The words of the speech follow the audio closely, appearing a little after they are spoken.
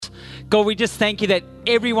God, we just thank you that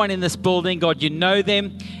everyone in this building, God, you know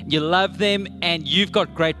them, you love them, and you've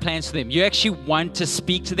got great plans for them. You actually want to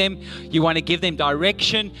speak to them. You want to give them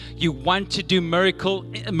direction. You want to do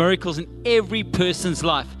miracles in every person's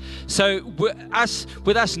life. So with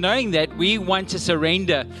us knowing that, we want to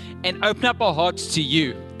surrender and open up our hearts to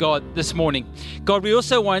you, God, this morning. God, we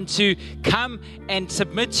also want to come and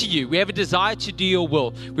submit to you. We have a desire to do your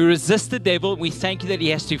will. We resist the devil. We thank you that he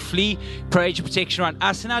has to flee. Pray your protection around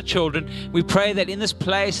us and our children. We pray that in this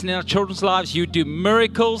place and in our children's lives, you do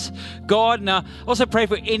miracles, God. Now, also pray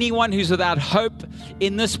for anyone who's without hope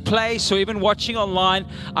in this place or even watching online.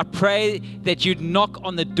 I pray that you'd knock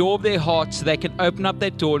on the door of their heart so they can open up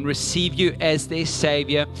that door and receive you as their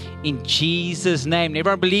Savior in Jesus' name. And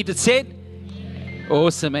everyone believed it said?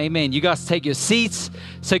 Awesome. Amen. You guys take your seats.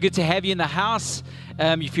 So good to have you in the house.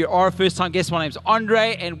 If you are a first-time guest, my name's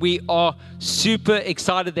Andre, and we are super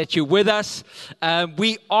excited that you're with us.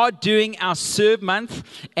 We are doing our Serve Month,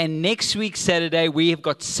 and next week, Saturday, we have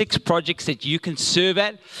got 6 projects that you can serve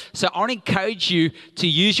at. So I want to encourage you to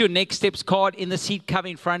use your Next Steps card in the seat cover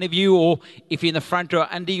in front of you, or if you're in the front row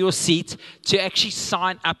under your seat, to actually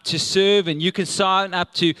sign up to serve, and you can sign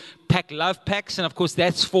up to pack love packs, and of course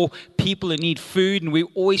that's for people who need food, and we're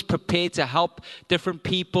always prepared to help different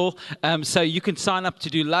people. So you can sign up to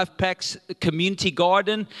do love packs, community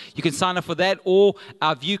garden, you can sign up for that, or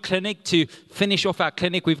our View Clinic to finish off our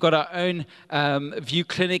clinic. We've got our own View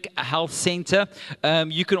Clinic health center.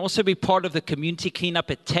 You can also be part of the community cleanup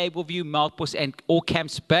at Tableview, Melkbos, and or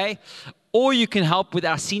Camps Bay. Or you can help with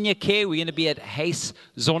our senior care. We're going to be at Hace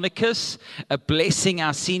Zonicus, blessing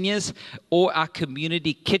our seniors, or our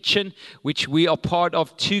community kitchen, which we are part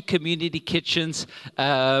of 2 community kitchens.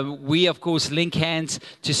 We, of course, link hands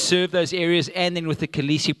to serve those areas, and then with the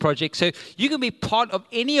Khaleesi project. So you can be part of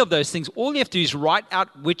any of those things. All you have to do is write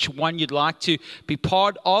out which one you'd like to be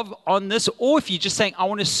part of on this. Or if you're just saying, I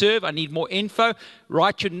want to serve, I need more info,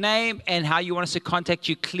 write your name and how you want us to contact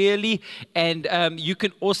you clearly. And you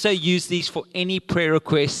can also use these for any prayer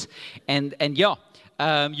requests. And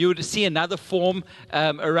you would see another form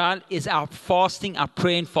around is our fasting, our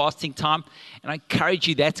prayer and fasting time. And I encourage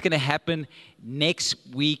you, that's going to happen next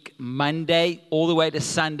week, Monday, all the way to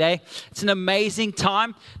Sunday. It's an amazing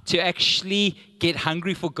time to actually get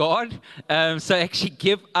hungry for God. So actually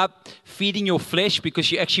give up feeding your flesh,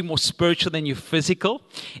 because you're actually more spiritual than you're physical.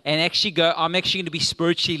 And actually go, I'm actually going to be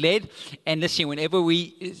spiritually led. And listen, whenever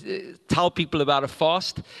we tell people about a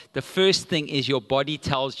fast, the first thing is your body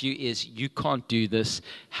tells you is, you can't do this.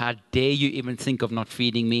 How dare you even think of not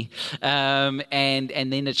feeding me? And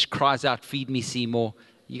then it cries out, feed me, Seymour.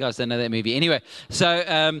 You guys don't know that movie. Anyway,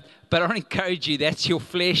 so, but I want to encourage you, that's your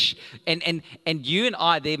flesh. And you and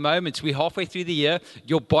I, there are moments, we're halfway through the year,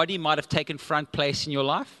 your body might have taken front place in your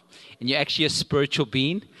life, and you're actually a spiritual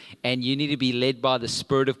being, and you need to be led by the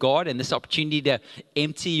Spirit of God, and this opportunity to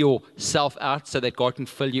empty yourself out so that God can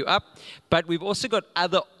fill you up. But we've also got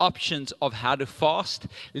other options of how to fast.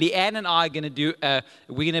 Leanne and I are going to do,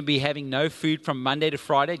 we're going to be having no food from Monday to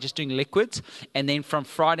Friday, just doing liquids. And then from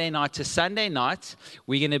Friday night to Sunday night,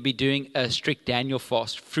 we're going to be doing a strict Daniel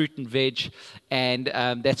fast, fruit and veg. And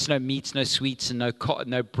that's no meats, no sweets, and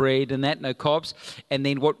no bread and that, no carbs. And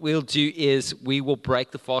then what we'll do is we will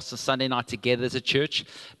break the fast on Sunday night together as a church.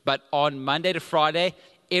 But on Monday to Friday,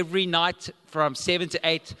 every night from 7 to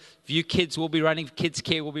 8, View Kids will be running, Kids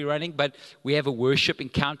Care will be running, but we have a worship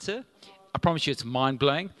encounter. I promise you it's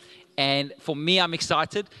mind-blowing. And for me, I'm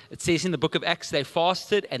excited. It says in the book of Acts, they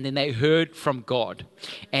fasted and then they heard from God.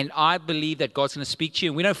 And I believe that God's going to speak to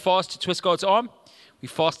you. And we don't fast to twist God's arm. We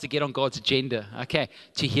fast to get on God's agenda, okay,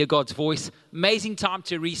 to hear God's voice. Amazing time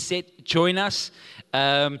to reset. Join us.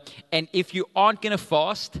 And if you aren't going to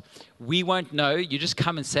fast, we won't know. You just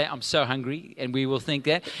come and say, I'm so hungry, and we will think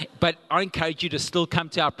that. But I encourage you to still come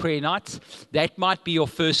to our prayer nights. That might be your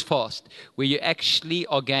first fast, where you actually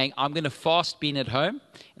are going, I'm going to fast being at home,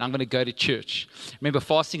 and I'm going to go to church. Remember,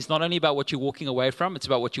 fasting is not only about what you're walking away from, it's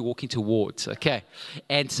about what you're walking towards, okay?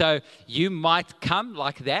 And so you might come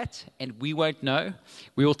like that, and we won't know.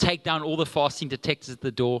 We will take down all the fasting detectors at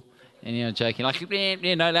the door. And you're joking, like,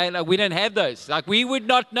 no, we don't have those. Like, we would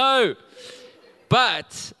not know.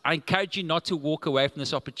 But I encourage you not to walk away from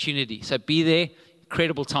this opportunity. So be there,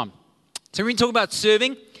 incredible time. So we're going to talk about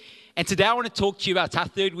serving. And today I want to talk to you about our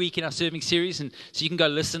 3rd week in our serving series. And so you can go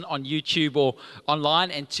listen on YouTube or online.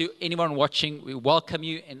 And to anyone watching, we welcome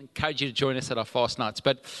you and encourage you to join us at our fast nights.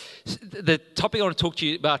 But the topic I want to talk to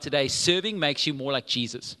you about today, serving makes you more like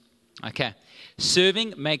Jesus. Okay.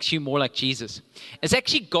 Serving makes you more like Jesus. It's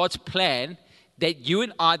actually God's plan that you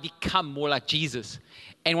and I become more like Jesus.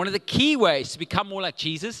 And one of the key ways to become more like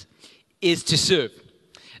Jesus is to serve.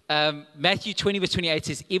 Matthew 20 verse 28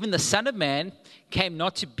 says, even the Son of Man came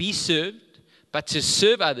not to be served, but to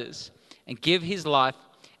serve others and give his life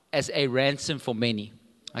as a ransom for many.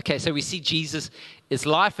 Okay, so we see Jesus is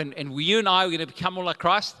life, and you and I are going to become more like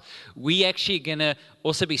Christ. We actually are going to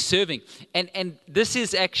also be serving. And this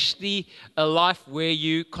is actually a life where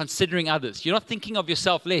you're considering others. You're not thinking of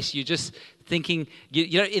yourself less. You're just thinking,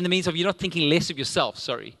 in the means of you're not thinking less of yourself,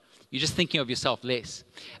 sorry. You're just thinking of yourself less.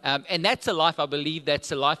 And that's a life, I believe,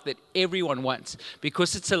 that's a life that everyone wants.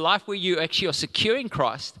 Because it's a life where you actually are secure in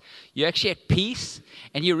Christ. You're actually at peace.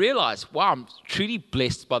 And you realize, wow, I'm truly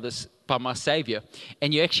blessed by my Savior.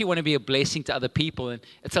 And you actually want to be a blessing to other people. And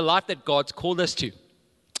it's a life that God's called us to.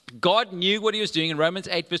 God knew what he was doing. In Romans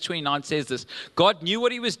 8 verse 29 says this. God knew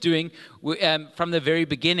what he was doing from the very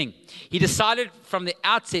beginning. He decided from the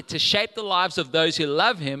outset to shape the lives of those who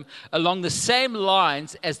love him along the same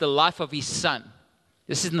lines as the life of his Son.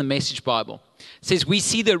 This is in the Message Bible. It says, we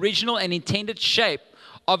see the original and intended shape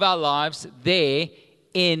of our lives there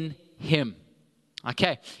in him.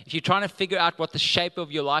 Okay, if you're trying to figure out what the shape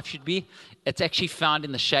of your life should be, it's actually found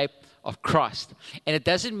in the shape of Christ. And it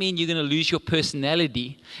doesn't mean you're going to lose your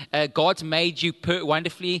personality. God's made you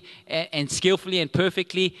wonderfully and skillfully and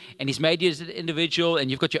perfectly, and he's made you as an individual,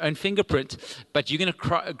 and you've got your own fingerprint, but you're going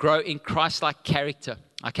to grow in Christ-like character.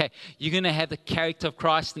 Okay, you're going to have the character of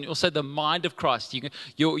Christ and also the mind of Christ.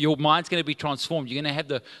 Your mind's going to be transformed. You're going to have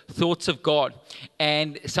the thoughts of God.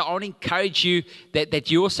 And so I want to encourage you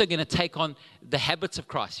that you're also going to take on the habits of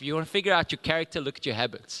Christ. If you want to figure out your character, look at your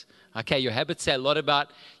habits. Okay, your habits say a lot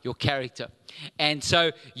about your character. And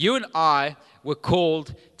so you and I were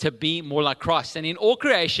called to be more like Christ. And in all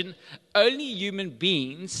creation, only human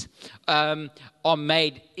beings are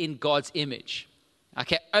made in God's image.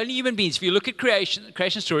 Okay, only human beings. If you look at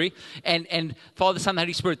creation story, and Father, Son, and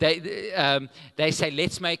Holy Spirit, they say,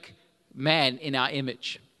 let's make man in our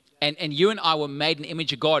image. And you and I were made in the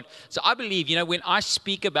image of God. So I believe, when I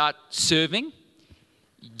speak about serving,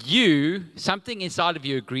 something inside of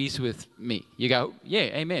you agrees with me. You go, yeah,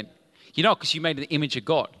 amen. Because you made in the image of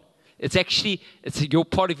God. It's your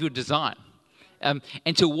part of your design.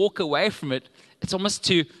 And to walk away from it, it's almost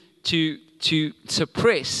to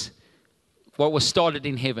suppress what was started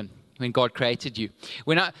in heaven when God created you.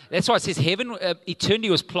 That's why it says heaven,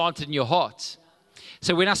 eternity was planted in your hearts.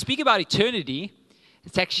 So when I speak about eternity,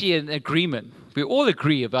 it's actually an agreement. We all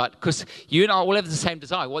agree about, because you and I all have the same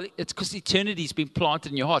desire. Well, it's because eternity has been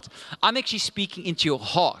planted in your heart. I'm actually speaking into your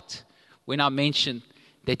heart when I mention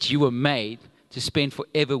that you were made to spend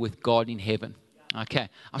forever with God in heaven. Okay,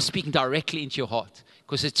 I'm speaking directly into your heart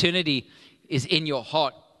because eternity is in your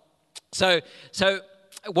heart. So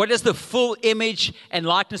what does the full image and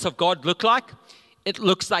likeness of God look like? It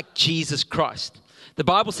looks like Jesus Christ. The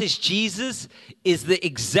Bible says Jesus is the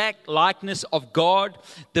exact likeness of God,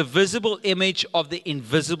 the visible image of the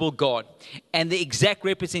invisible God, and the exact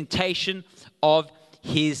representation of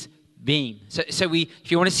his being. So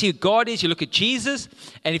if you want to see who God is, you look at Jesus.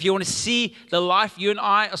 And if you want to see the life you and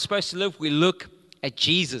I are supposed to live, we look at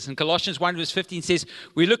Jesus. And Colossians 1 verse 15 says,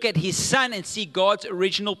 we look at his Son and see God's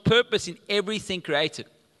original purpose in everything created.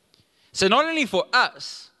 So not only for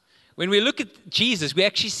us, when we look at Jesus, we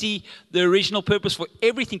actually see the original purpose for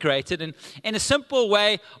everything created. And in a simple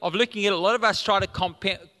way of looking at it, a lot of us try to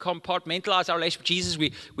compartmentalize our relationship with Jesus.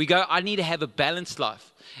 We go, I need to have a balanced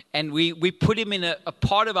life. And we put him in a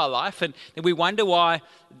part of our life, and then we wonder why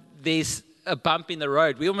there's a bump in the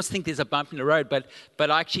road. We almost think there's a bump in the road, but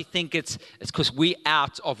I actually think it's because we're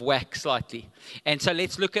out of whack slightly. And so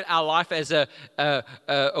let's look at our life as a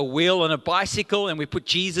wheel on a bicycle, and we put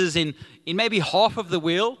Jesus in maybe half of the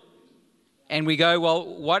wheel. And we go,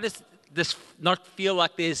 well, why does this not feel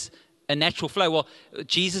like there's a natural flow? Well,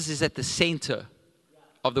 Jesus is at the center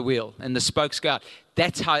of the wheel, and the spokes go out.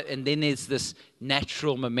 That's how, and then there's this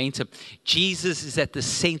natural momentum. Jesus is at the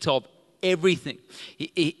center of everything.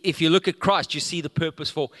 If you look at Christ, you see the purpose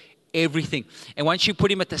for everything. And once you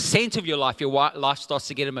put him at the center of your life starts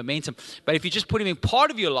to get a momentum. But if you just put him in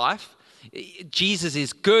part of your life, Jesus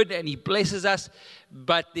is good and he blesses us,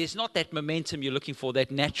 but there's not that momentum you're looking for,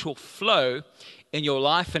 that natural flow in your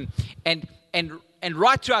life. And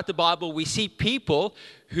right throughout the Bible, we see people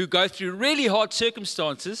who go through really hard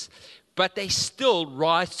circumstances, but they still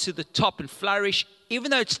rise to the top and flourish,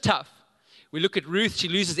 even though it's tough. We look at Ruth, she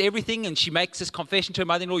loses everything, and she makes this confession to her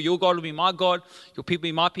mother-in-law, your God will be my God, your people will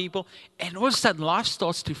be my people. And all of a sudden, life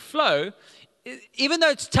starts to flow, even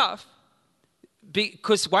though it's tough.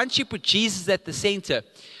 Because once you put Jesus at the center,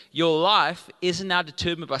 your life isn't now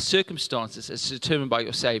determined by circumstances, it's determined by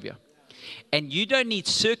your Savior. And you don't need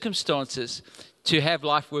circumstances to have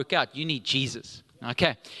life work out. You need Jesus.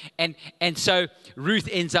 Okay. And so Ruth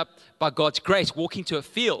ends up, by God's grace, walking to a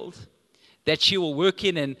field that she will work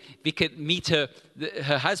in, and we could meet her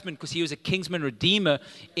husband, because he was a kinsman redeemer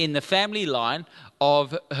in the family line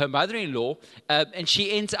of her mother-in-law, and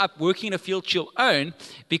she ends up working in a field she'll own,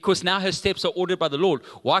 because now her steps are ordered by the Lord.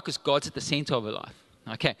 Why? Because God's at the center of her life.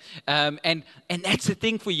 Okay, and that's the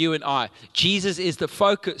thing for you and I. Jesus is the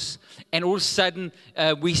focus, and all of a sudden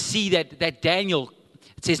we see that Daniel,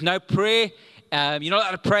 it says no prayer. You're not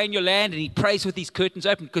allowed to pray in your land, and he prays with these curtains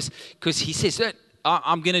open, because he says,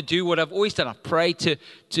 I'm going to do what I've always done. I pray to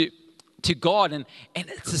God, and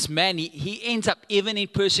it's this man. He ends up, even in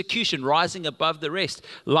persecution, rising above the rest.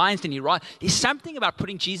 Lions, and he rise. There's something about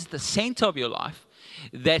putting Jesus at the center of your life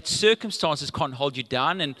that circumstances can't hold you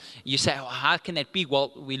down. And you say, oh, how can that be?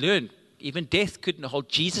 Well, we learned even death couldn't hold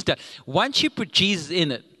Jesus down. Once you put Jesus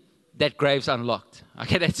in it, that grave's unlocked.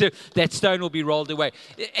 Okay, that stone will be rolled away.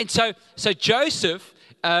 And so Joseph,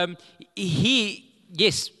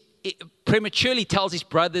 prematurely tells his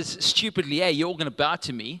brothers stupidly, hey, you're all going to bow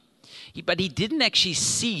to me. But he didn't actually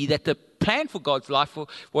see that the plan for God's life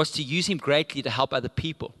was to use him greatly to help other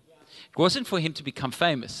people. It wasn't for him to become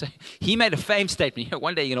famous. He made a fame statement.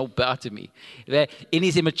 One day you're going to all bow to me. In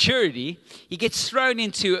his immaturity, he gets thrown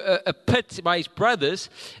into a pit by his brothers,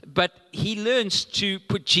 but he learns to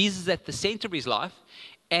put Jesus at the center of his life.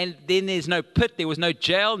 And then there's no pit, there was no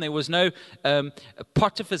jail, and there was no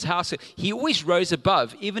Potiphar's house. He always rose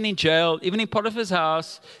above, even in jail, even in Potiphar's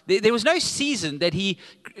house. There was no season that he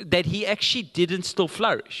actually didn't still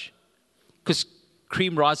flourish, because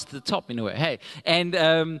cream rises to the top in a way. Hey,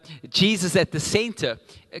 and Jesus at the center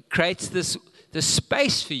creates this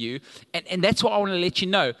space for you, and that's what I want to let you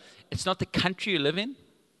know. It's not the country you live in,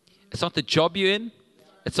 it's not the job you're in,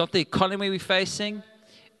 it's not the economy we're facing.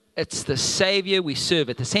 It's the Savior we serve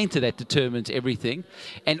at the center that determines everything.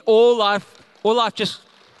 And all of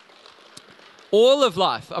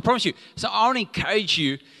life, I promise you. So I want to encourage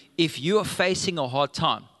you, if you are facing a hard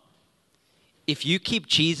time, if you keep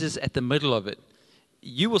Jesus at the middle of it,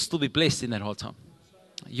 you will still be blessed in that hard time.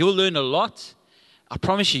 You'll learn a lot. I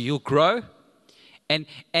promise you, you'll grow. And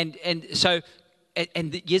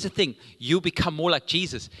here's the thing, you'll become more like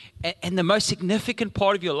Jesus. And the most significant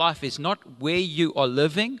part of your life is not where you are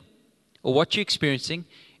living or what you're experiencing,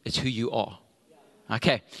 it's who you are.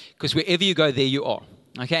 Okay? Because wherever you go, there you are.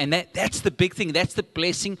 Okay? And that's the big thing. That's the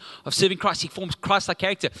blessing of serving Christ. He forms Christ-like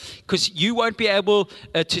character. Because you won't be able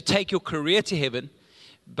to take your career to heaven,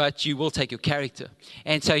 but you will take your character.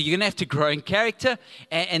 And so you're going to have to grow in character.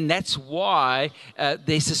 And that's why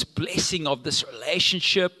there's this blessing of this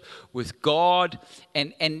relationship with God.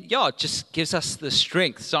 And it just gives us the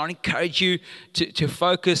strength. So I encourage you to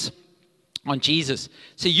focus on Jesus.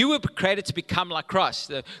 So you were created to become like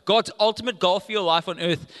Christ. God's ultimate goal for your life on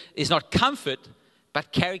earth is not comfort,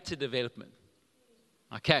 but character development.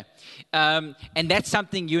 Okay. And that's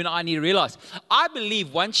something you and I need to realize. I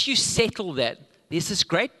believe once you settle that, there's this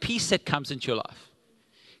great peace that comes into your life.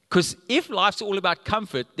 Because if life's all about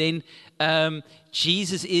comfort, then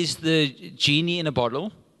Jesus is the genie in a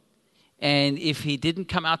bottle. And if he didn't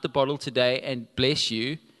come out the bottle today and bless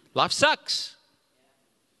you, life sucks.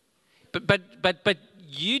 But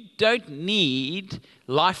you don't need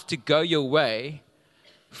life to go your way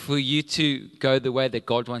for you to go the way that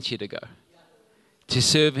God wants you to go. To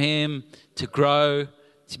serve him, to grow,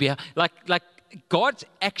 to be like God's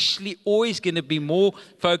actually always going to be more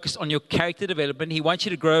focused on your character development. He wants you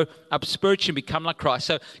to grow up spiritually and become like Christ.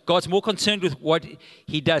 So God's more concerned with what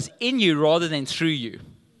he does in you rather than through you.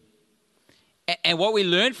 And what we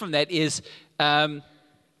learn from that is that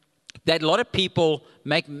a lot of people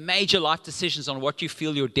make major life decisions on what you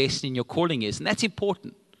feel your destiny and your calling is. And that's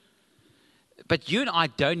important. But you and I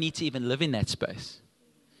don't need to even live in that space.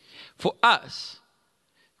 For us,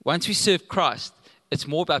 once we serve Christ, it's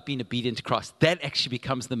more about being obedient to Christ. That actually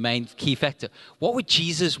becomes the main key factor. What would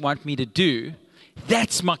Jesus want me to do?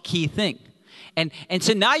 That's my key thing. And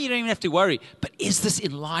so now you don't even have to worry. But is this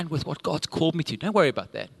in line with what God's called me to? Don't worry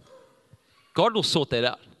about that. God will sort that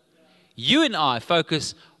out. You and I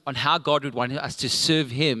focus on how God would want us to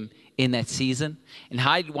serve him in that season and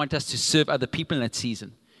how he'd want us to serve other people in that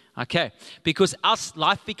season. Okay, because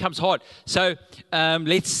life becomes hard. So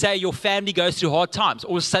let's say your family goes through hard times.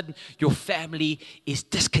 All of a sudden, your family is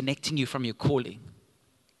disconnecting you from your calling.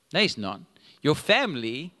 No, it's not. Your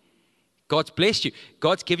family, God's blessed you.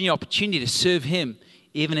 God's given you an opportunity to serve him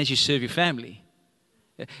even as you serve your family.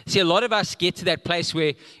 See, a lot of us get to that place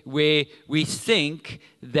where we think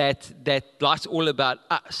that life's all about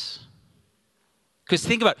us. Because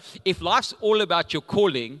think about it. If life's all about your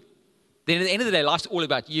calling, then at the end of the day, life's all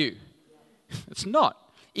about you. It's not.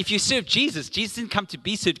 If you serve Jesus, Jesus didn't come to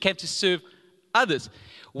be served, he came to serve others.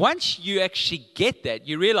 Once you actually get that,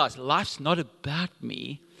 you realize life's not about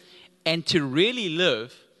me. And to really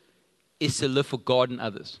live is to live for God and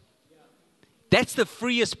others. That's the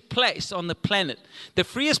freest place on the planet. The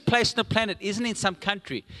freest place on the planet isn't in some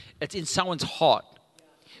country. It's in someone's heart,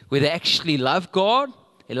 where they actually love God,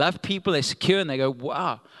 they love people, they're secure, and they go,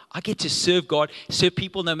 wow, I get to serve God, serve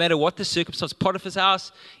people no matter what the circumstance. Potiphar's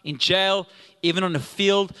house, in jail, even on the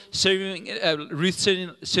field, serving Ruth,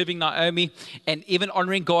 serving Naomi, and even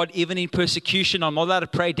honoring God, even in persecution. I'm not allowed to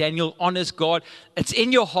pray. Daniel honors God. It's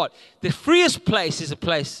in your heart. The freest place is a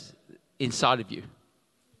place inside of you,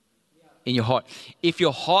 in your heart. If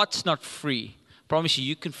your heart's not free, I promise you,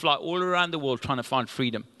 you can fly all around the world trying to find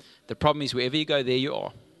freedom. The problem is wherever you go, there you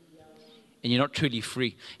are. And you're not truly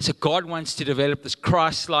free. So God wants to develop this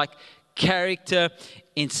Christ-like character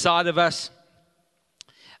inside of us.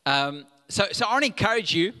 So I want to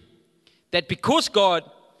encourage you that because God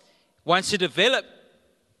wants to develop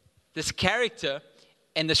this character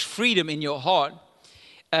and this freedom in your heart,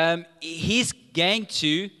 He's going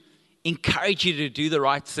to encourage you to do the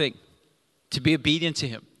right thing, to be obedient to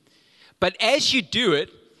Him. But as you do it,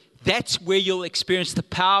 that's where you'll experience the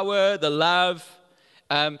power, the love.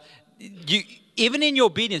 Even in your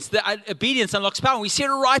obedience, the obedience unlocks power. We see it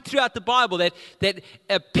right throughout the Bible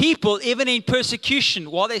that people, even in persecution,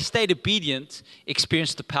 while they stayed obedient,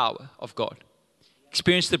 experienced the power of God,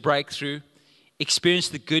 experienced the breakthrough,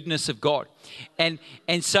 experienced the goodness of God. And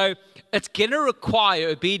so it's going to require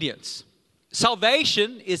obedience.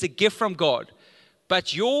 Salvation is a gift from God,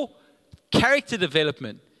 but your character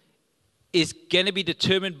development is going to be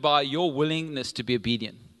determined by your willingness to be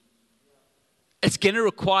obedient. It's going to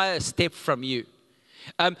require a step from you.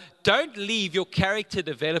 Don't leave your character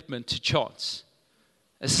development to chance.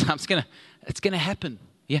 It's going to happen.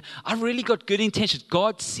 Yeah, I've really got good intentions.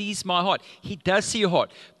 God sees my heart. He does see your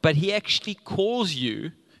heart. But He actually calls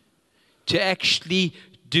you to actually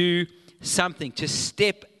do something, to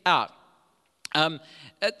step out.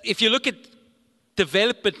 If you look at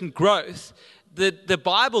development and growth, the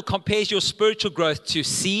Bible compares your spiritual growth to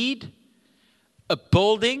seed, a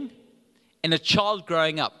building, and a child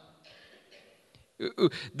growing up.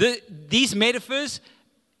 These metaphors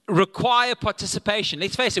require participation.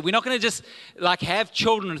 Let's face it, we're not going to just like have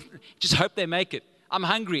children, just hope they make it. I'm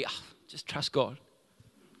hungry. Just trust God.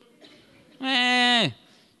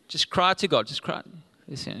 Just cry to God. Just cry.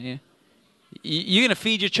 Listen, yeah. You're going to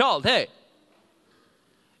feed your child, hey?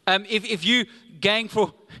 If you gang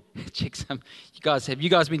for, check some, you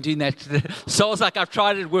guys been doing that? Saul's like, I've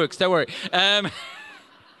tried it, it works, don't worry.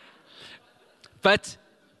 But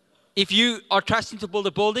if you are trusting to build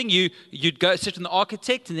a building, you'd go sit with an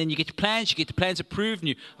architect, and then you get the plans approved, and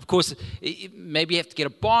you, of course, maybe you have to get a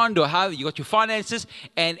bond or how you got your finances,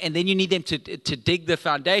 and then you need them to dig the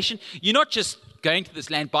foundation. You're not just going to this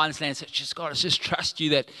land, buying this land, and say, God, I just trust you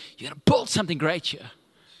that you're going to build something great here.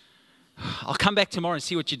 I'll come back tomorrow and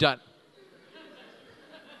see what you've done.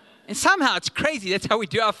 And somehow it's crazy. That's how we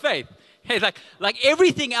do our faith. Hey, like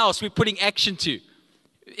everything else we're putting action to.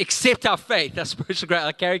 Except our faith, our spiritual growth,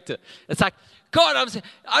 our character. It's like, God,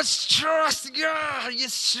 I trust God.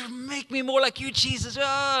 Just make me more like you, Jesus.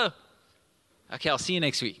 Oh. Okay, I'll see you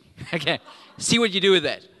next week. Okay, see what you do with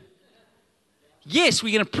that. Yes,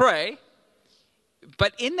 we're going to pray,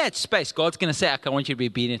 but in that space, God's going to say, okay, I want you to be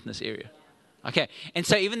obedient in this area. Okay, and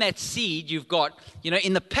so even that seed you've got,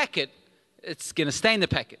 in the packet, it's going to stay in the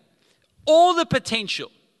packet. All the potential.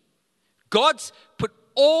 God's put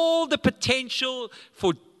all the potential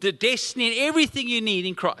for the destiny and everything you need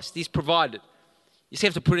in Christ. He's provided. You just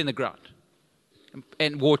have to put it in the ground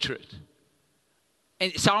and water it.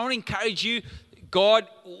 And so I want to encourage you, God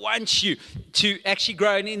wants you to actually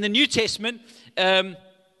grow. And in the New Testament, it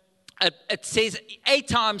says 8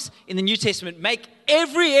 times in the New Testament, make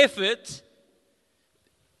every effort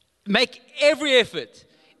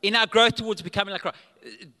in our growth towards becoming like Christ.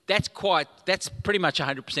 That's pretty much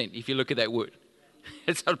 100% if you look at that word.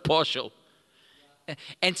 It's not partial.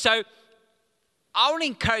 And so I want to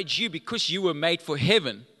encourage you, because you were made for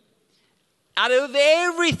heaven, out of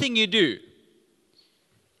everything you do,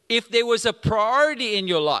 if there was a priority in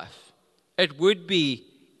your life, it would be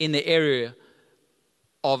in the area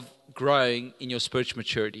of growing in your spiritual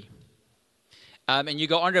maturity. And you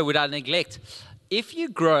go, Andre, without neglect. If you're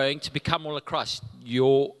growing to become more like Christ,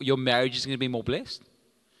 your marriage is going to be more blessed.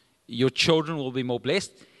 Your children will be more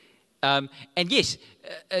blessed. And yes,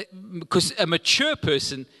 because a mature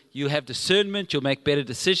person, you'll have discernment, you'll make better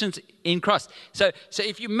decisions in Christ. So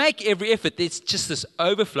if you make every effort, there's just this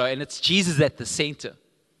overflow, and it's Jesus at the center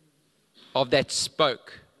of that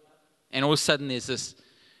spoke. And all of a sudden there's this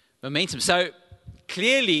Momentum. So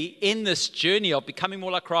clearly in this journey of becoming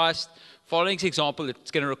more like Christ, following his example,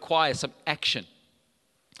 it's going to require some action.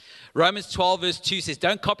 Romans 12 verse 2 says,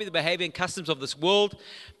 don't copy the behavior and customs of this world,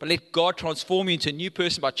 but let God transform you into a new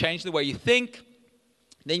person by changing the way you think.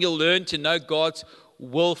 Then you'll learn to know God's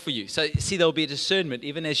will for you. So see, there'll be a discernment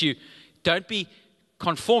even as you don't be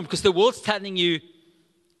conformed, because the world's telling you,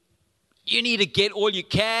 you need to get all you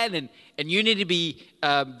can, and you need to be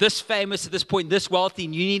this famous at this point, this wealthy,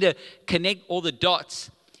 and you need to connect all the dots.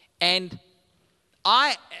 And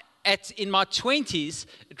in my 20s,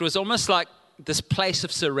 it was almost like this place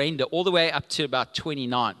of surrender all the way up to about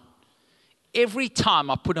 29. Every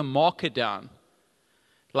time I put a marker down,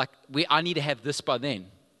 like I need to have this by then,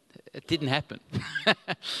 it didn't happen.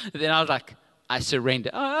 Then I was like, I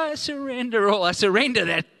surrender. Oh, I surrender all. I surrender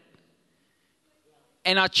that.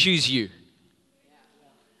 And I choose you.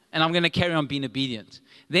 And I'm going to carry on being obedient.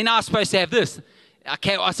 Then I was supposed to have this.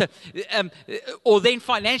 Or then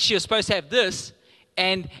financially I was supposed to have this.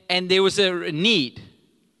 And there was a need.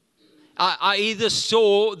 I either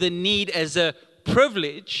saw the need as a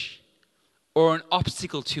privilege or an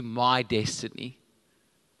obstacle to my destiny.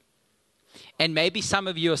 And maybe some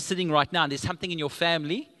of you are sitting right now and there's something in your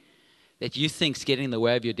family that you think is getting in the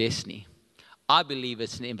way of your destiny. I believe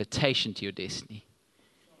it's an invitation to your destiny.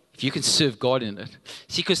 If you can serve God in it.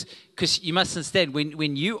 See, because you must understand,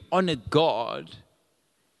 when you honor God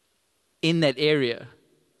in that area,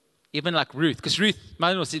 even like Ruth, because Ruth,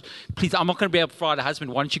 mother-in-law said, please, I'm not going to be able to provide a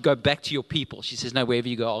husband. Why don't you go back to your people? She says, no, wherever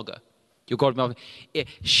you go, I'll go. Your God.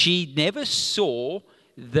 She never saw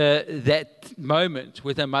that moment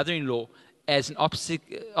with her mother-in-law as an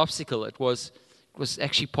obstacle. It was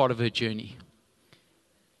actually part of her journey.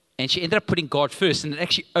 And she ended up putting God first, and it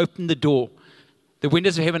actually opened the door. The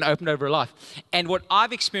windows of heaven opened over her life. And what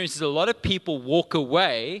I've experienced is a lot of people walk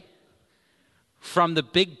away from the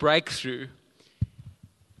big breakthrough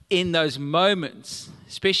in those moments,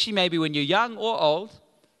 especially maybe when you're young or old,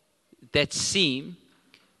 that seem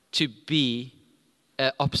to be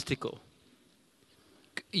an obstacle.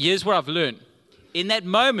 Here's what I've learned. In that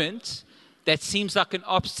moment, that seems like an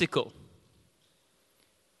obstacle.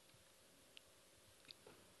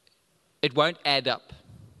 It won't add up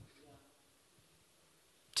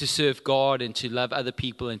to serve God and to love other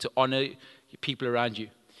people and to honor people around you.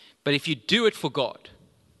 But if you do it for God,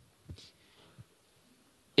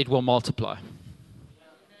 it will multiply.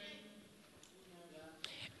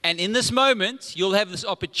 And in this moment, you'll have this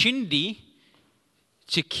opportunity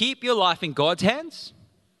to keep your life in God's hands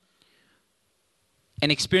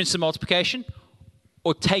and experience the multiplication,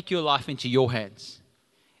 or take your life into your hands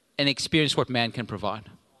and experience what man can provide.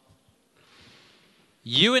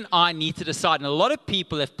 You and I need to decide. And a lot of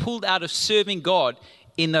people have pulled out of serving God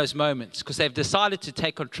in those moments because they've decided to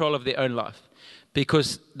take control of their own life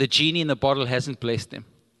because the genie in the bottle hasn't blessed them.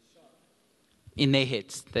 In their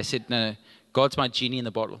heads, they said, no, God's my genie in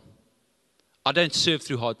the bottle. I don't serve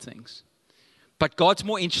through hard things. But God's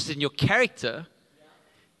more interested in your character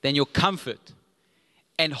than your comfort.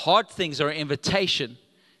 And hard things are an invitation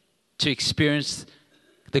to experience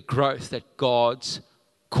the growth that God's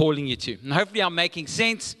calling you to. And hopefully I'm making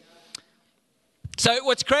sense. So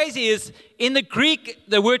what's crazy is in the Greek,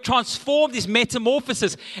 the word transformed is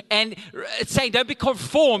metamorphosis. And it's saying don't be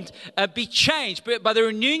conformed, be changed by the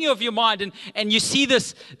renewing of your mind. And you see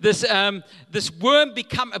this worm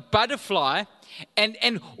become a butterfly.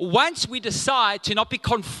 And once we decide to not be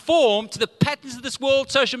conformed to the patterns of this world,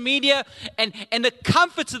 social media, and the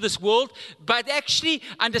comforts of this world, but actually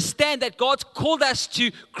understand that God's called us to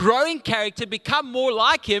grow in character, become more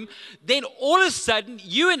like Him, then all of a sudden,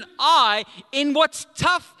 you and I, in what's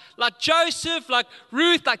tough, like Joseph, like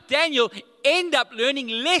Ruth, like Daniel, end up learning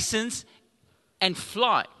lessons and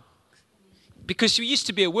flying. Because you used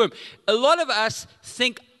to be a worm. A lot of us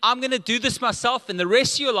think, I'm going to do this myself, and the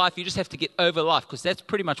rest of your life, you just have to get over life, because that's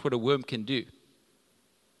pretty much what a worm can do,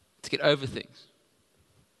 to get over things.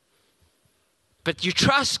 But you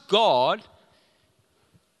trust God,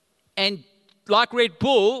 and like Red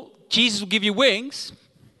Bull, Jesus will give you wings,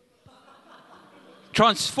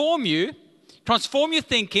 transform your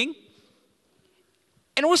thinking,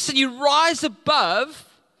 and all of a sudden you rise above,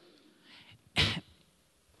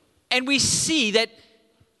 and we see that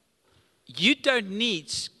you don't need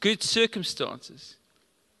good circumstances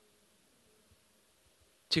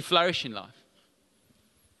to flourish in life.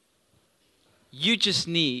 You just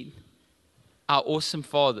need our awesome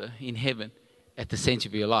Father in heaven at the center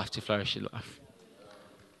of your life to flourish in life.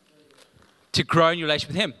 To grow in your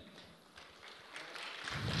relationship with Him.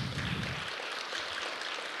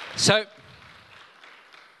 So,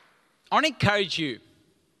 I want to encourage you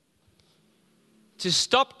to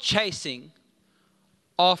stop chasing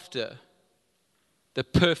after the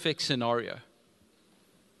perfect scenario.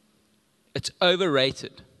 It's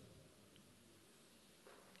overrated.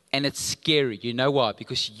 And it's scary. You know why?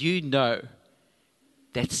 Because you know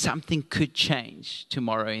that something could change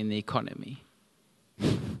tomorrow in the economy.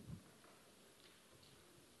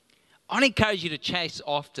 I encourage you to chase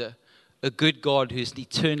after a good God who's an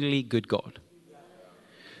eternally good God,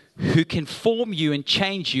 who can form you and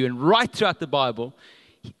change you. And right throughout the Bible,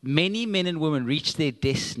 many men and women reach their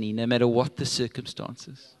destiny no matter what the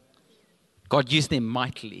circumstances. God used them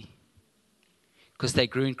mightily because they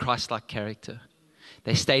grew in Christ-like character.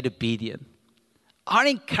 They stayed obedient. I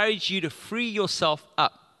encourage you to free yourself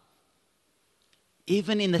up.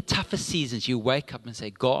 Even in the toughest seasons, you wake up and say,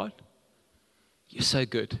 God, you're so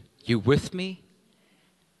good. You're with me.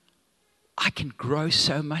 I can grow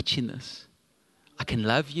so much in this. I can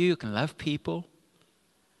love you. I can love people.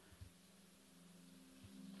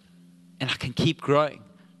 And I can keep growing.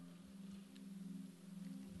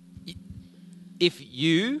 If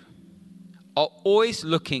you are always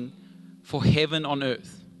looking for heaven on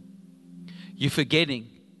earth, you're forgetting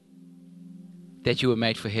that you were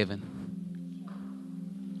made for heaven.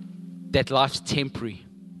 That life's temporary.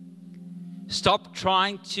 Stop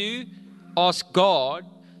trying to ask God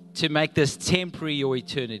to make this temporary your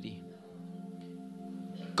eternity.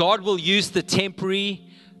 God will use the temporary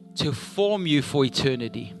to form you for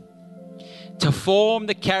eternity. To form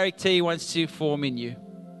the character He wants to form in you.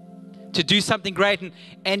 To do something great.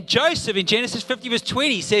 And Joseph in Genesis 50 verse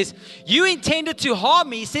 20 says, you intended to harm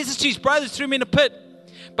me. He says this to his brothers, threw him in a pit.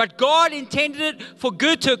 But God intended it for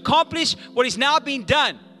good to accomplish what is now being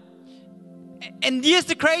done. And here's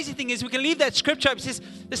the crazy thing is we can leave that scripture up. It says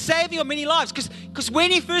the saving of many lives. Because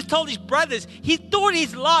when he first told his brothers, he thought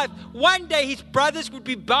his life, one day his brothers would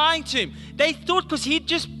be bowing to him. They thought he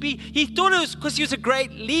thought it was because he was a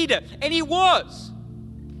great leader. And he was.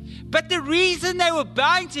 But the reason they were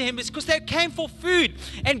bowing to him is because they came for food.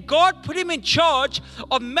 And God put him in charge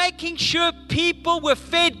of making sure people were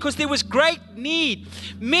fed because there was great need.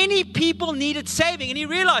 Many people needed saving. And he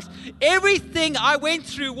realized everything I went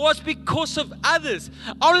through was because of others.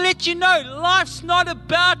 I'll let you know, life's not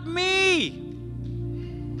about me.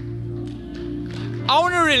 I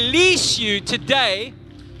want to release you today.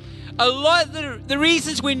 A lot of the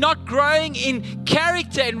reasons we're not growing in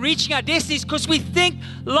character and reaching our destiny is because we think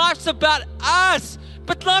life's about us.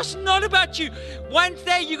 But life's not about you. One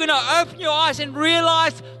day you're going to open your eyes and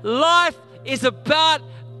realize life is about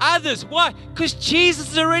others. Why? Because Jesus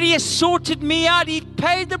has already sorted me out. He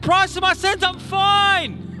paid the price of my sins. I'm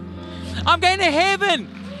fine. I'm going to heaven.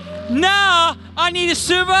 Now I need to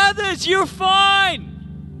serve others. You're fine.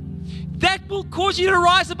 That will cause you to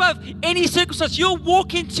rise above any circumstance. You'll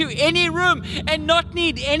walk into any room and not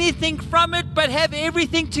need anything from it, but have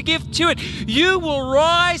everything to give to it. You will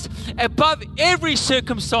rise above every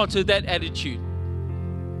circumstance with that attitude.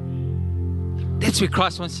 That's where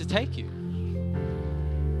Christ wants to take you.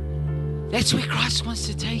 That's where Christ wants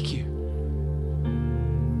to take you.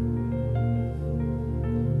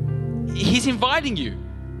 He's inviting you.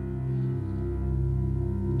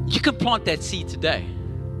 You can plant that seed today.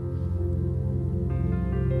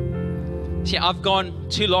 See, I've gone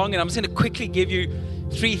too long, and I'm just going to quickly give you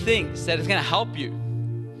 3 things that is going to help you.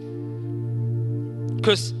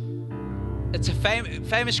 Because it's a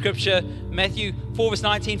famous scripture, Matthew 4 verse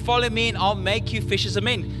 19, follow me and I'll make you fishers of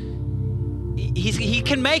men. He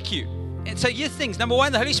can make you. And so here's things. Number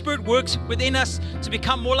 1, the Holy Spirit works within us to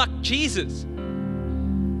become more like Jesus.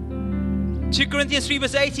 2 Corinthians 3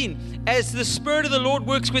 verse 18, as the Spirit of the Lord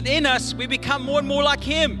works within us, we become more and more like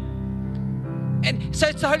Him. And so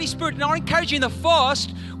it's the Holy Spirit. And I encourage you in the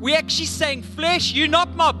fast, we're actually saying, flesh, you're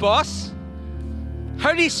not my boss.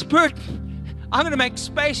 Holy Spirit, I'm going to make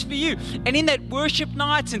space for you. And in that worship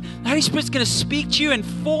nights, and the Holy Spirit's going to speak to you and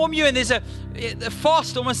form you. And there's the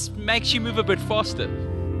fast almost makes you move a bit faster,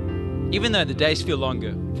 even though the days feel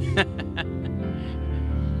longer.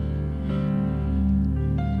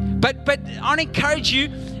 But I encourage you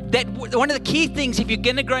that one of the key things, if you're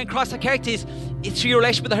going to grow in Christ-like character, is through your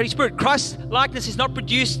relationship with the Holy Spirit. Christ-likeness is not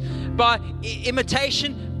produced by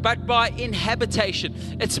imitation, but by inhabitation.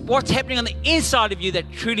 It's what's happening on the inside of you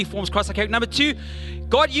that truly forms Christ-like character. Number 2,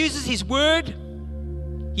 God uses His Word.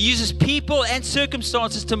 He uses people and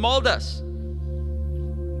circumstances to mold us.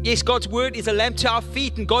 Yes, God's Word is a lamp to our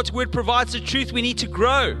feet, and God's Word provides the truth we need to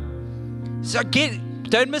grow. So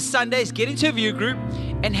don't miss Sundays. Get into a view group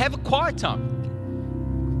and have a quiet time.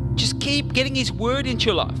 Just keep getting His Word into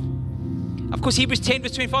your life. Of course, Hebrews 10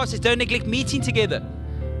 verse 25 says, don't neglect meeting together.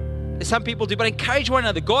 Some people do, but encourage one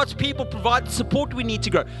another. God's people provide the support we need to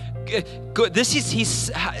grow. This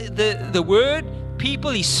is the word,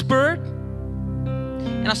 people, His Spirit.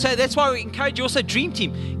 And I say that's why we encourage you also, Dream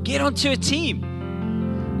Team. Get onto a team.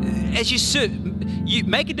 As you serve, you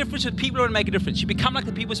make a difference with people who want to make a difference. You become like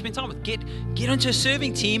the people you spend time with. Get onto a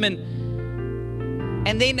serving team. And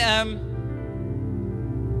then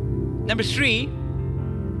number 3,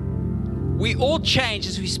 we all change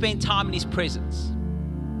as we spend time in His presence.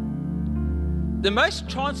 The most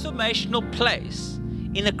transformational place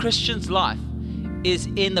in a Christian's life is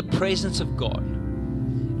in the presence of God.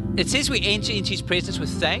 It says we enter into His presence with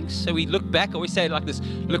thanks. So we look back. I always say it like this: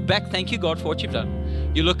 look back, thank you, God, for what you've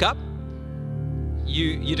done. You look up,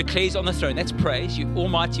 you declare He's on the throne. That's praise. You're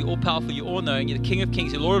almighty, all powerful, you're all knowing, you're the King of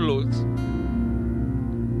Kings, you're Lord of Lords.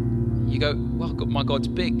 You go, well, my God's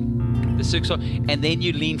big. And then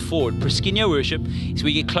you lean forward. Proskuneo worship is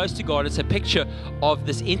where you get close to God. It's a picture of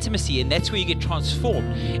this intimacy, and that's where you get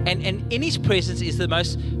transformed. And in His presence is the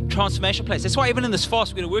most transformational place. That's why even in this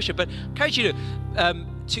fast we're going to worship. But I encourage you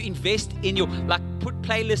to invest in your, put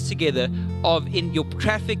playlists together of in your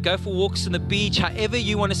traffic, go for walks on the beach, however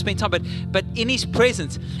you want to spend time. But in His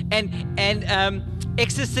presence. And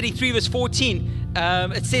Exodus 33 verse 14.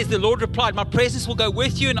 It says, the Lord replied, my presence will go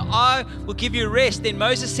with you and I will give you rest. Then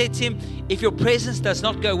Moses said to him, if your presence does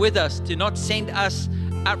not go with us, do not send us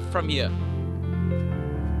up from here.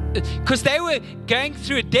 Because they were going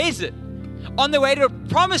through a desert on the way to a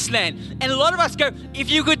promised land. And a lot of us go,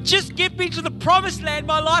 if you could just get me to the promised land,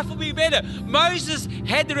 my life will be better. Moses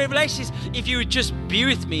had the revelations, if you would just be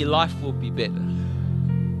with me, life will be better.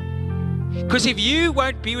 Because if you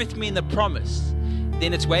won't be with me in the promise,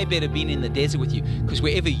 then it's way better being in the desert with you, because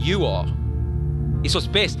wherever you are is what's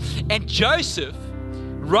best. And Joseph,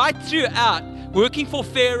 right throughout, working for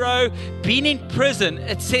Pharaoh, being in prison,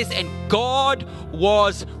 it says, and God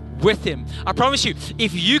was with him. I promise you,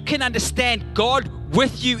 if you can understand God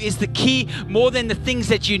with you is the key more than the things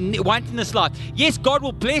that you want in this life. Yes, God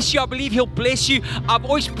will bless you. I believe He'll bless you. I'm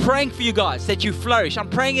always praying for you guys that you flourish. I'm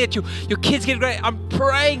praying that your kids get great. I'm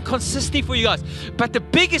praying consistently for you guys. But the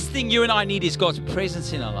biggest thing you and I need is God's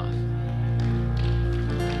presence in our life.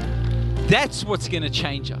 That's what's going to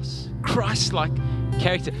change us. Christ-like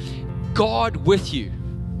character. God with you.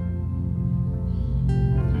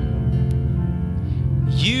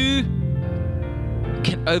 You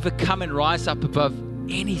can overcome and rise up above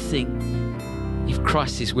anything if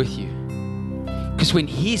Christ is with you. Because when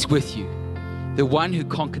He's with you, the one who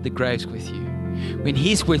conquered the grave's with you. When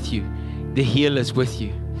He's with you, the healer's with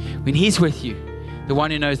you. When He's with you, the one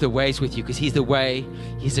who knows the way's with you, because He's the way,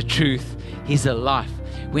 He's the truth, He's the life.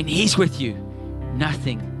 When He's with you,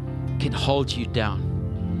 nothing can hold you down.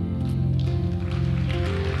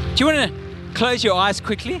 Do you want to close your eyes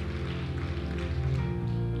quickly?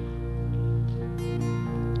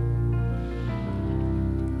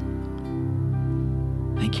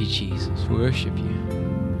 Thank you, Jesus. Worship you.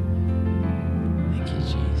 Thank you,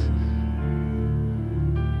 Jesus.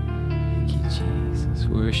 Thank you, Jesus.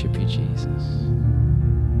 Worship you, Jesus.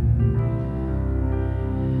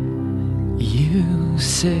 You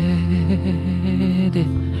said it,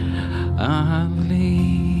 I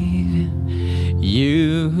believe it.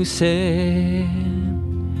 You said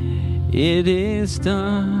it is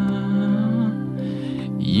done.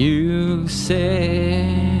 You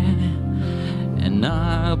said, and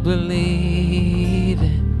I believe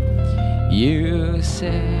it. You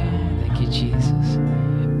said, thank you, Jesus.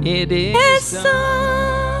 It is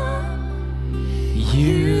done.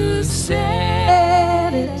 You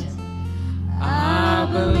said it. I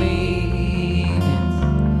believe it.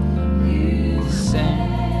 You said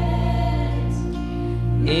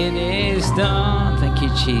it is done. Thank you,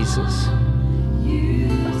 Jesus.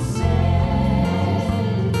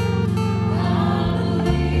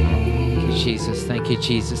 Jesus, thank you,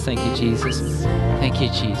 Jesus, thank you, Jesus, thank you,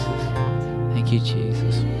 Jesus, thank you,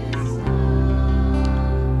 Jesus.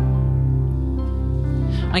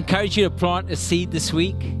 I encourage you to plant a seed this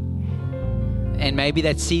week, and maybe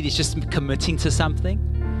that seed is just committing to something.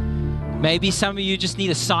 Maybe some of you just need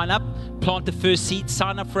to sign up, plant the first seed,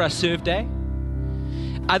 sign up for our serve day.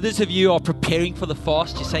 Others of you are preparing for the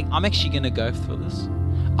fast. You're saying, I'm actually going to go for this.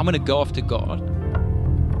 I'm going to go after God.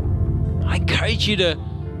 I encourage you to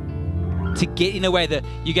get in a way that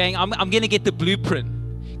you're going, I'm going to get the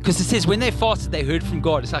blueprint. Because it says when they fasted, they heard from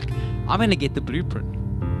God. It's like, I'm going to get the blueprint.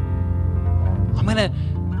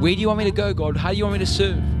 Where do you want me to go, God? How do you want me to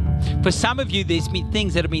serve? For some of you, there's been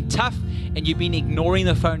things that have been tough and you've been ignoring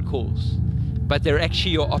the phone calls. But they're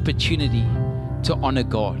actually your opportunity to honor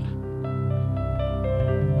God.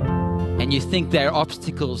 And you think they're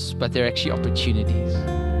obstacles, but they're actually opportunities.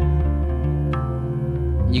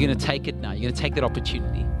 You're going to take it now. You're going to take that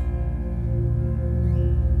opportunity.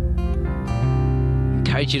 I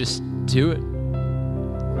encourage you to do it.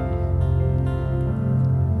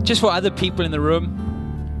 Just for other people in the room,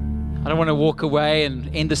 I don't want to walk away and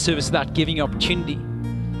end the service without giving you opportunity.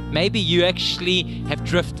 Maybe you actually have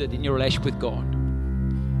drifted in your relationship with God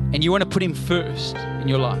and you want to put Him first in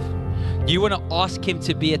your life. You want to ask Him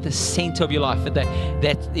to be at the center of your life,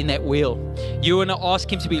 in that wheel. You want to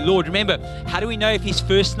ask Him to be Lord. Remember, how do we know if He's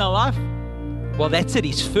first in our life? Well, that's it.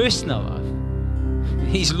 He's first in our life.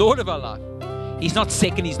 He's Lord of our life. He's not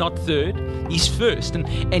second, He's not third, He's first.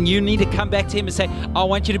 And you need to come back to Him and say, I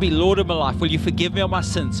want you to be Lord of my life. Will you forgive me of my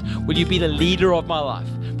sins? Will you be the leader of my life?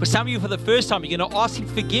 For some of you, for the first time, you're going to ask Him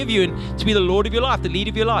to forgive you and to be the Lord of your life, the leader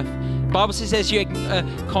of your life. The Bible says as you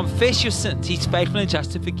confess your sins, He's faithful and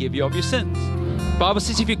just to forgive you of your sins. The Bible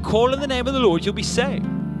says if you call in the name of the Lord, you'll be saved.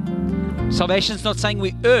 Salvation is not saying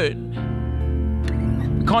we earn.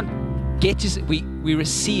 We can't get to, we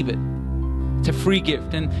receive it. It's a free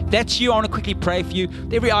gift. And that's you. I want to quickly pray for you.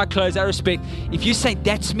 With every eye closed, I respect. If you say,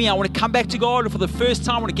 that's me, I want to come back to God, or for the first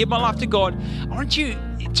time, I want to give my life to God, I want you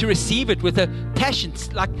to receive it with a passion,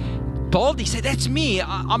 like boldly. Say, that's me.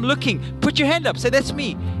 I'm looking. Put your hand up. Say, that's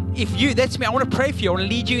me. That's me. I want to pray for you. I want to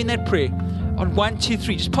lead you in that prayer. On 1, 2,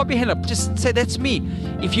 3, just pop your hand up. Just say, that's me.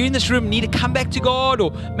 If you're in this room, need to come back to God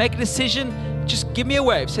or make a decision, just give me a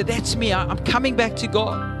wave. Say, that's me. I'm coming back to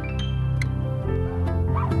God.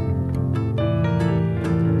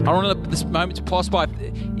 I don't want this moment to pass by.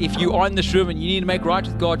 If you are in this room and you need to make right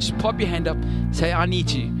with God, just pop your hand up. Say, I need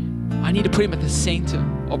you. I need to put Him at the center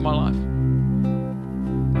of my life.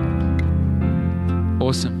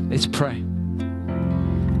 Awesome. Let's pray.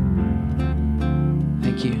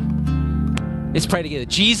 Thank you. Let's pray together.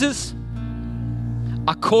 Jesus,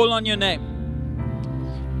 I call on your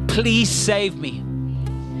name. Please save me.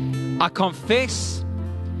 I confess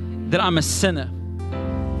that I'm a sinner.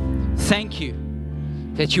 Thank you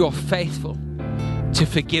that you are faithful to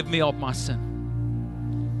forgive me of my sin.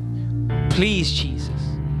 Please, Jesus,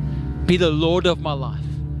 be the Lord of my life,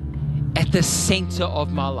 at the center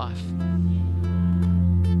of my life.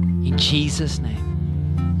 In Jesus'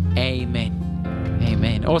 name, amen.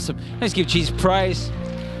 Amen. Awesome. Let's give Jesus praise.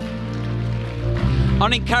 I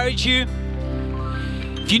want to encourage you,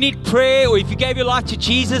 if you need prayer or if you gave your life to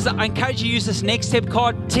Jesus, I encourage you to use this next step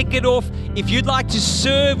card, tick it off. If you'd like to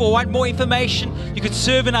serve or want more information, you could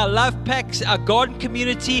serve in our love packs, our garden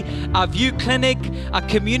community, our view clinic, our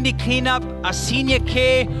community cleanup, our senior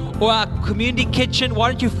care, or our community kitchen.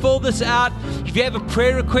 Why don't you fill this out? If you have a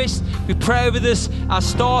prayer request, we pray over this, our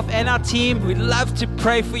staff and our team. We'd love to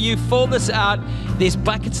pray for you. Fill this out. There's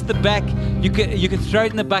buckets at the back. You can throw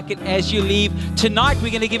it in the bucket as you leave. Tonight,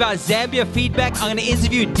 we're going to give our Zambia feedback. I'm going to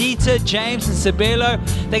interview Dita, James, and Sabelo.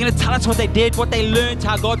 They're going to tell us what they did, what they learned,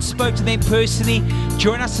 how God spoke to them personally.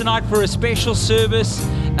 Join us tonight for a special service.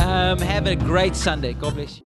 Have a great Sunday. God bless you.